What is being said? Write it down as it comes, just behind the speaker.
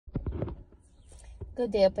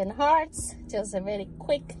Good day, open hearts. Just a very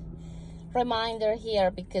quick reminder here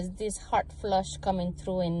because this heart flush coming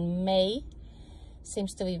through in May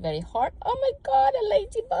seems to be very hard. Oh my God, a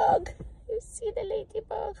ladybug. You see the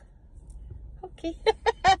ladybug? Okay.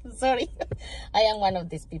 Sorry. I am one of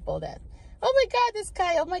these people that, oh my God, the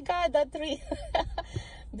sky. Oh my God, that tree.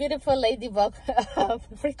 Beautiful ladybug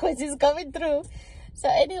frequencies coming through. So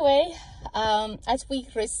anyway, as we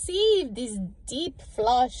receive this deep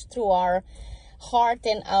flush through our heart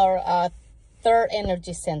and our third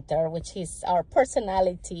energy center, which is our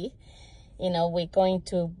personality, you know, we're going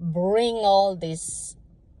to bring all these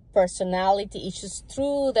personality issues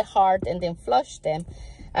through the heart and then flush them.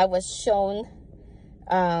 I was shown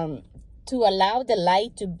to allow the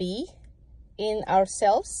light to be in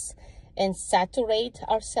ourselves and saturate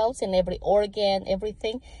ourselves in every organ,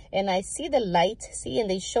 everything. And I see the light, see, and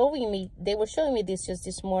they were showing me this just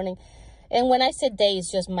this morning. And when I said they, it's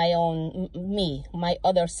just my own, me, my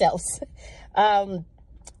other selves.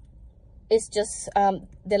 It's just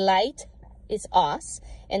the light is us.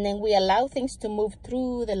 And then we allow things to move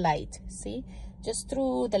through the light. See, just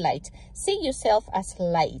through the light. See yourself as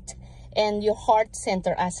light. And your heart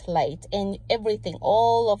center as light. And everything,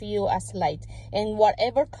 all of you as light. And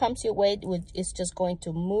whatever comes your way is just going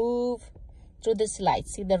to move through this light.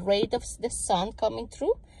 See the ray of the sun coming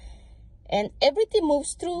through? And everything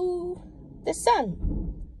moves through the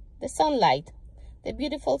sun, the sunlight, the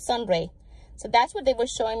beautiful sun ray. So that's what they were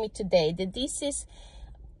showing me today, that this is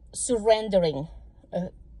surrendering,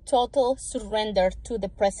 total surrender to the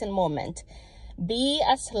present moment. Be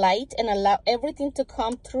as light and allow everything to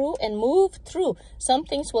come through and move through. Some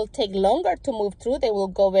things will take longer to move through. They will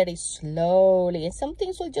go very slowly, and some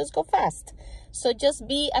things will just go fast. So just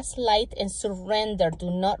be as light and surrender. Do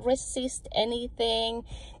not resist anything.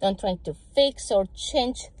 Don't try to fix or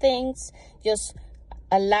change things. Just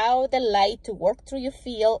allow the light to work through your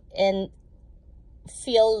field and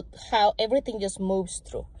feel how everything just moves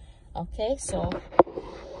through. Okay, so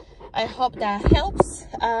I hope that helps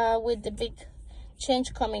with the big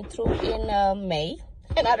change coming through in May.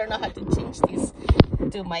 And I don't know how to change this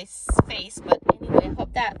to my face, but anyway, I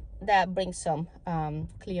hope that brings some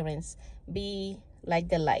clearance. Be like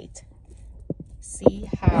the light. See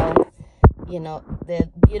how, you know, the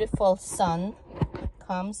beautiful sun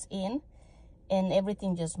comes in and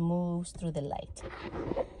everything just moves through the light.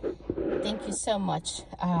 Thank you so much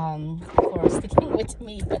for sticking with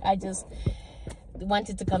me, but I just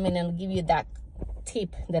wanted to come in and give you that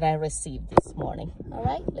tip that I received this morning. All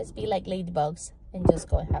right, let's be like ladybugs and just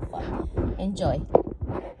go and have fun. Enjoy.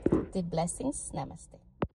 The blessings. Namaste.